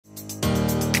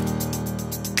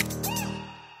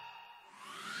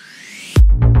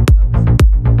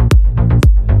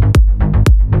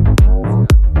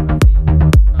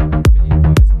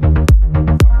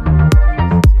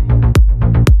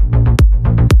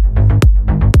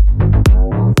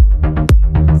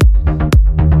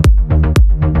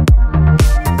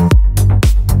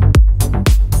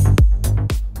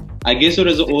guess it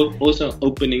was also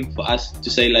opening for us to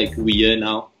say, like, we're here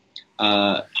now.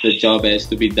 The job has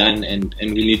to be done, and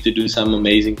we need to do some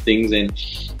amazing things. And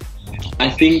I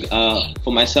think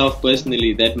for myself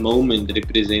personally, that moment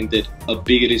represented a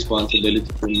big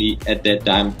responsibility for me at that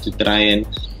time, to try and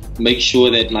make sure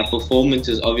that my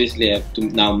performances obviously have to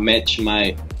now match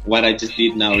what I just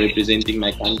did now, representing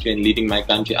my country and leading my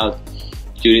country out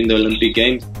during the Olympic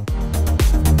Games.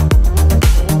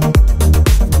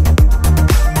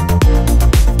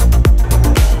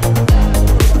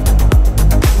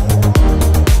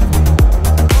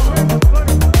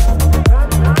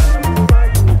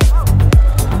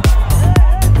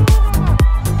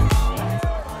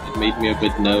 Made me a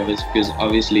bit nervous because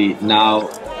obviously now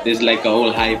there's like a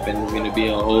whole hype, and there's going to be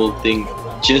a whole thing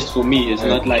just for me. It's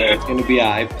not like it's going to be a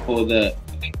hype for the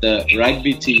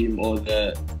rugby team or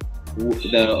the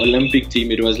Olympic team.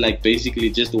 It was like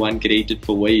basically just one created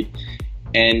for Wayde,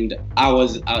 and I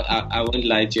won't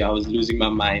lie to you, I was losing my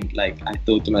mind. Like, I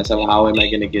thought to myself, how am I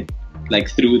going to get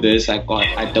like through this? I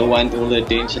don't want all the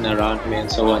attention around me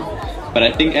and so on. But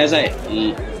I think as I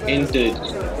entered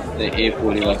the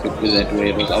airport, if I could put it that way,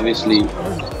 it was obviously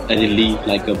a relief,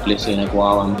 like a blessing, like,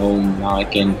 wow, I'm home now. I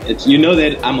can, it's, you know,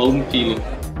 that I'm home feeling.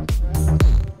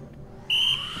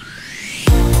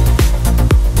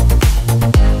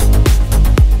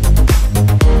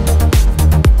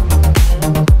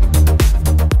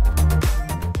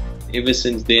 Ever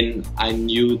since then, I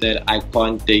knew that I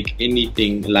can't take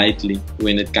anything lightly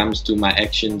when it comes to my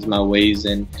actions, my ways,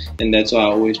 and that's why I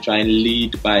always try and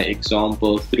lead by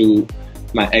example through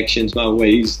my actions, my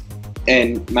ways,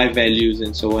 and my values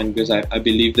and so on, because I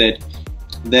believe that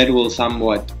will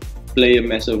somewhat play a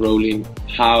massive role in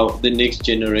how the next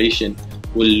generation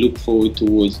will look forward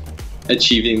towards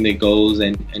achieving their goals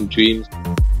and dreams.